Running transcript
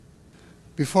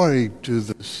Before I do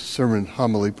the sermon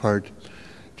homily part,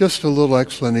 just a little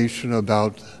explanation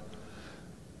about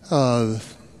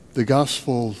the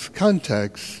gospel's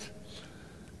context.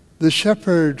 The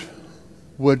shepherd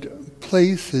would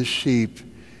place his sheep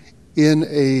in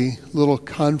a little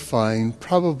confine,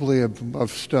 probably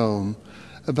of stone,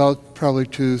 about probably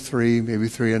 2, 3, maybe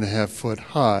 3.5 foot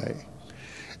high.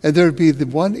 And there would be the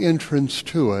one entrance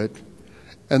to it,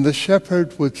 and the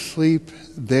shepherd would sleep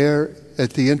there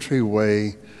at the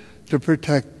entryway to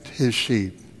protect his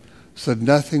sheep, so that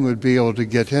nothing would be able to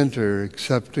get into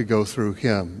except to go through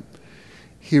him.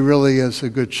 He really, as a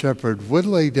good shepherd, would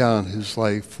lay down his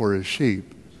life for his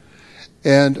sheep.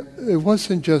 And it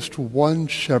wasn't just one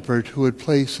shepherd who would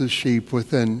place his sheep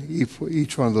within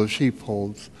each one of those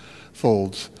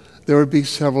folds. There would be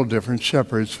several different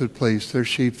shepherds who would place their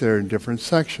sheep there in different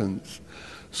sections.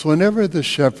 So whenever the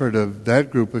shepherd of that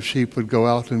group of sheep would go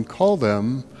out and call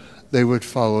them, they would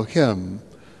follow him.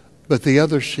 But the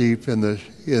other sheep in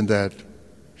that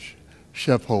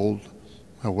sheepfold,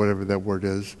 or whatever that word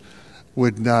is,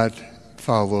 would not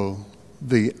follow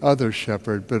the other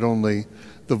shepherd, but only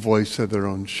the voice of their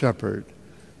own shepherd.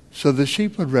 So the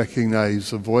sheep would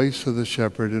recognize the voice of the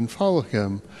shepherd and follow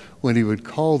him when he would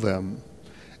call them.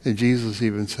 And Jesus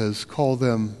even says, call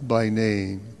them by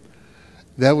name.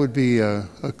 That would be a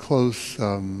close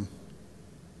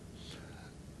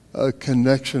a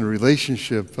connection,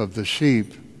 relationship of the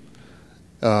sheep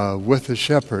with the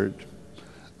shepherd.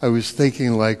 I was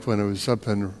thinking, like when I was up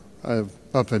in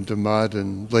DeMott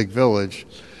and Lake Village,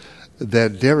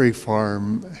 that dairy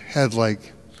farm had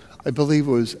I believe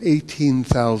it was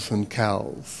 18,000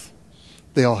 cows.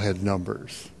 They all had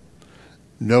numbers.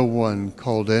 No one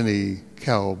called any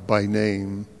cow by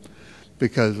name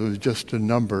because it was just a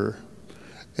number.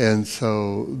 And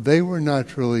so they were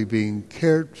not really being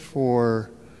cared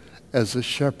for as a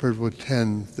shepherd would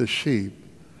tend the sheep.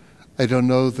 I don't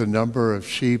know the number of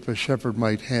sheep a shepherd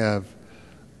might have,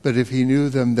 but if he knew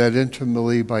them that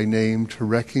intimately by name, to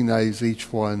recognize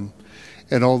each one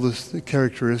and all the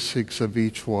characteristics of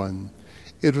each one,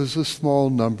 it was a small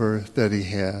number that he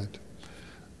had.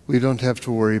 We don't have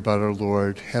to worry about our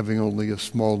Lord having only a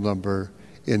small number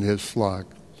in his flock.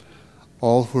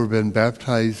 All who have been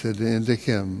baptized into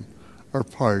him are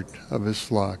part of his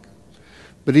flock.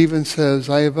 But even says,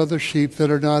 I have other sheep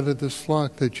that are not of this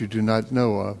flock that you do not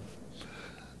know of.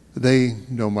 They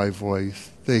know my voice.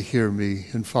 They hear me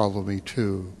and follow me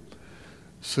too.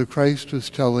 So Christ was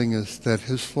telling us that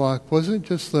his flock wasn't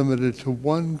just limited to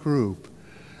one group.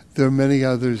 There are many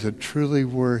others that truly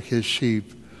were his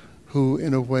sheep who,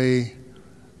 in a way,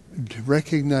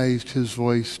 recognized his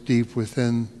voice deep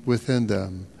within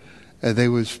them, and they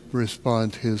would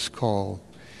respond to his call,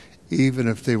 even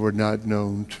if they were not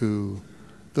known to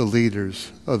the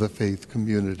leaders of the faith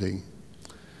community.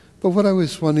 But what I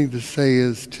was wanting to say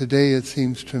is, today it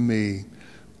seems to me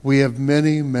we have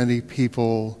many, many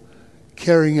people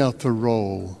carrying out the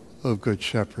role of good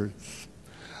shepherds.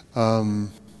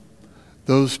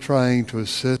 Those trying to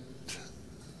assist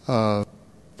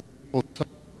people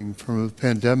suffering from a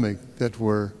pandemic that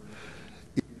we're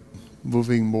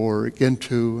moving more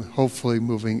into, hopefully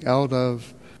moving out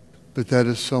of, but that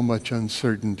is so much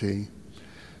uncertainty.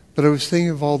 But I was thinking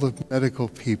of all the medical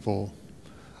people,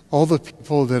 all the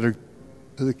people that are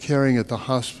caring at the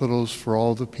hospitals for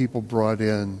all the people brought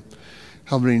in,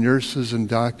 how many nurses and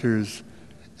doctors,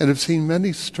 and I've seen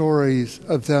many stories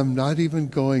of them not even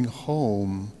going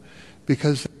home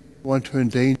because they want to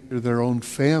endanger their own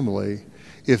family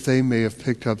if they may have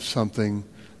picked up something,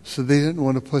 so they didn't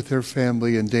want to put their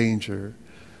family in danger.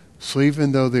 So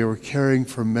even though they were caring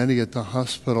for many at the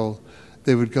hospital,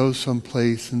 they would go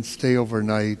someplace and stay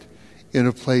overnight in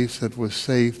a place that was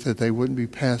safe, that they wouldn't be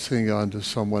passing on to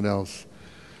someone else.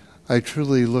 I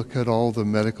truly look at all the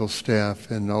medical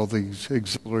staff and all these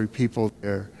auxiliary people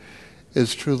there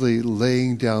as truly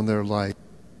laying down their life,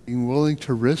 being willing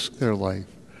to risk their life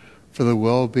for the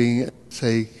well-being,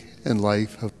 sake, and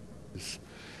life of others.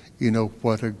 You know,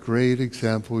 what a great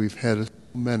example we've had of so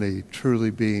many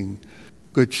truly being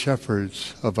good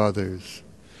shepherds of others.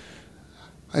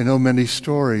 I know many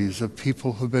stories of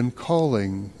people who've been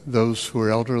calling those who are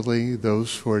elderly,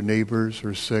 those who are neighbors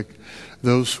or sick,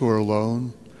 those who are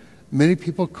alone. Many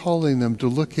people calling them to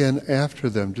look in after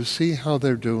them, to see how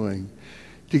they're doing,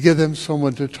 to give them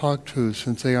someone to talk to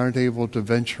since they aren't able to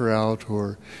venture out,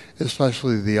 or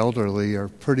especially the elderly are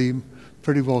pretty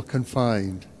well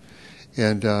confined.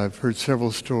 And I've heard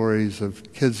several stories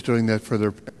of kids doing that for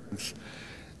their parents,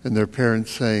 and their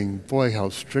parents saying, boy, how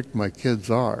strict my kids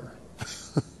are.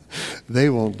 They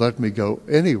won't let me go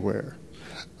anywhere.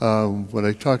 When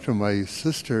I talked to my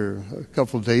sister a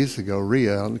couple of days ago,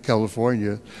 Rhea, out in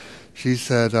California, she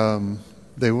said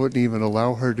they wouldn't even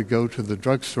allow her to go to the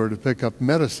drugstore to pick up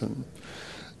medicine.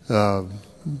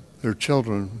 Their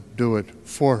children do it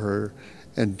for her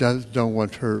and don't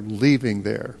want her leaving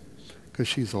there because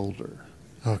she's older.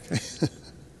 Okay.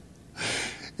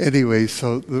 Anyway,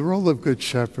 so the role of Good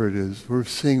Shepherd is we're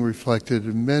seeing reflected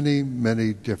in many,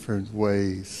 many different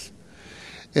ways.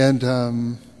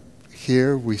 And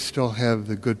here we still have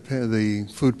the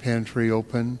food pantry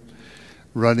open,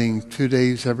 running 2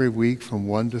 days every week from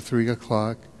 1 to 3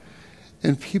 o'clock.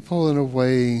 And people, in a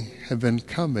way, have been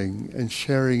coming and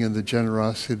sharing in the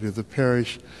generosity of the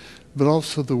parish, but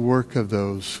also the work of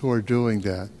those who are doing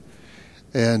that.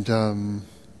 And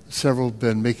several have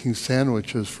been making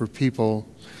sandwiches for people.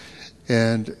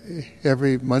 And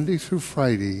every Monday through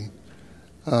Friday,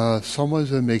 someone's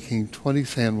been making 20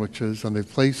 sandwiches, and they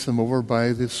place them over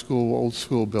by the old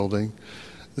school building,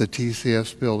 the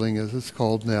TCS building as it's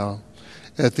called now,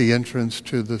 at the entrance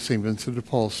to the St. Vincent de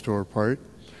Paul store part.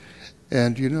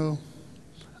 And you know,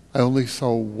 I only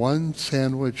saw one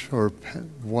sandwich or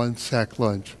one sack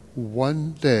lunch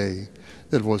one day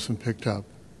that wasn't picked up.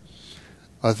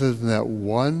 Other than that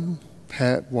one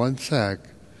sack,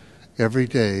 every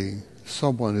day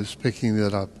someone is picking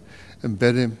that up and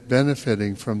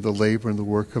benefiting from the labor and the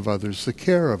work of others, the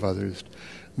care of others,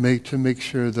 to make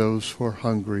sure those who are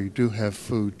hungry do have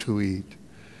food to eat.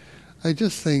 I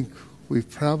just think we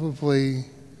probably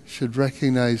should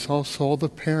recognize also all the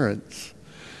parents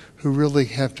who really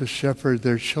have to shepherd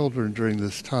their children during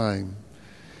this time.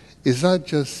 It's not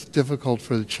just difficult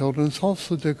for the children, it's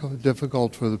also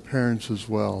difficult for the parents as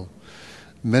well.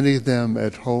 Many of them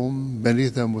at home, many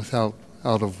of them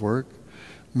out of work,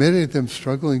 many of them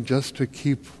struggling just to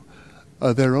keep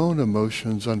their own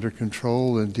emotions under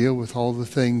control and deal with all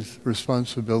the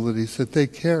responsibilities that they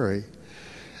carry.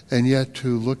 And yet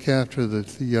to look after the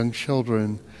young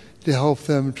children, to help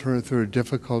them through a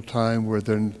difficult time where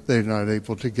they're not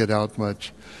able to get out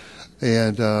much,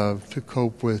 and to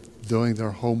cope with doing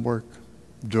their homework,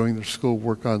 doing their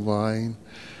schoolwork online,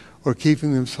 or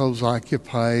keeping themselves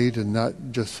occupied and not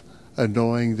just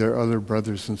annoying their other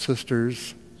brothers and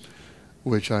sisters,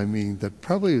 which I mean that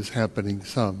probably is happening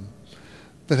some,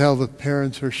 but how the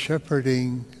parents are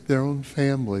shepherding their own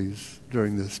families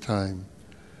during this time.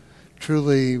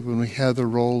 Truly, when we have the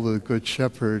role of the Good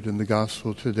Shepherd in the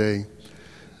gospel today,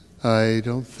 I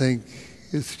don't think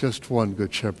it's just one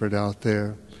Good Shepherd out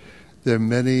there. There are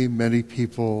many, many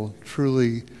people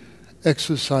truly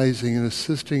exercising and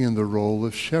assisting in the role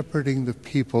of shepherding the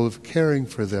people, of caring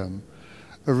for them,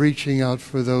 of reaching out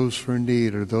for those who are in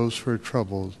need or those who are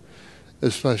troubled,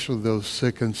 especially those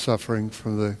sick and suffering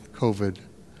from the COVID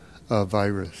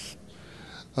virus.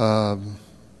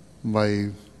 My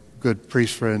good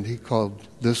priest friend, he called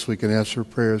this week and asked for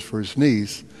prayers for his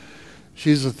niece.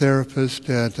 She's a therapist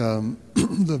at the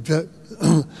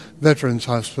Veterans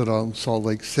Hospital in Salt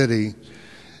Lake City,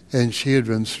 and she had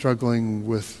been struggling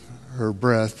with her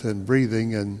breath and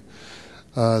breathing, and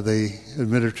they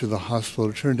admitted her to the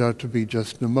hospital. It turned out to be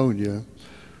just pneumonia,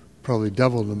 probably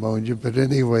double pneumonia, but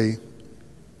anyway,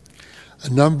 a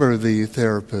number of the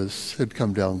therapists had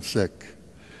come down sick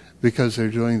because they're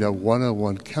doing that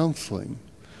one-on-one counseling.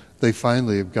 They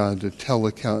finally have gone to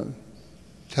telecounseling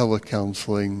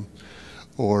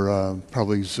or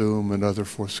probably Zoom and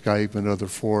Skype and other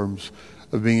forms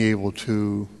of being able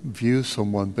to view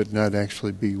someone but not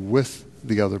actually be with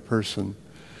the other person.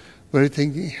 But I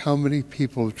think how many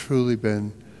people have truly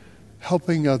been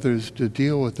helping others to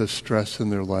deal with the stress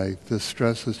in their life. The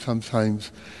stress is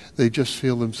sometimes they just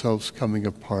feel themselves coming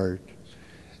apart.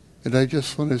 And I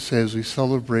just want to say, as we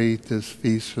celebrate this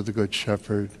feast for the Good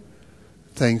Shepherd,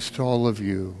 thanks to all of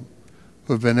you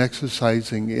who have been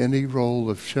exercising any role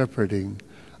of shepherding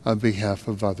on behalf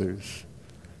of others.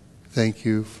 Thank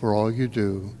you for all you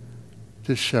do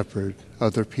to shepherd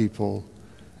other people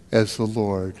as the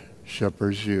Lord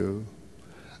shepherds you.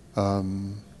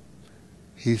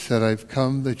 He said, I've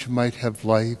come that you might have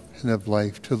life and have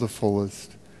life to the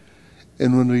fullest.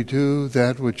 And when we do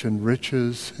that which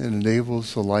enriches and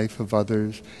enables the life of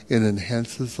others and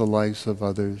enhances the lives of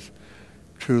others,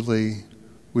 truly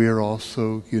we are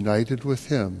also united with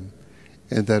him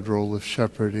in that role of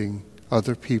shepherding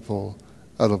other people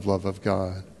out of love of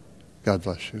God. God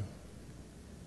bless you.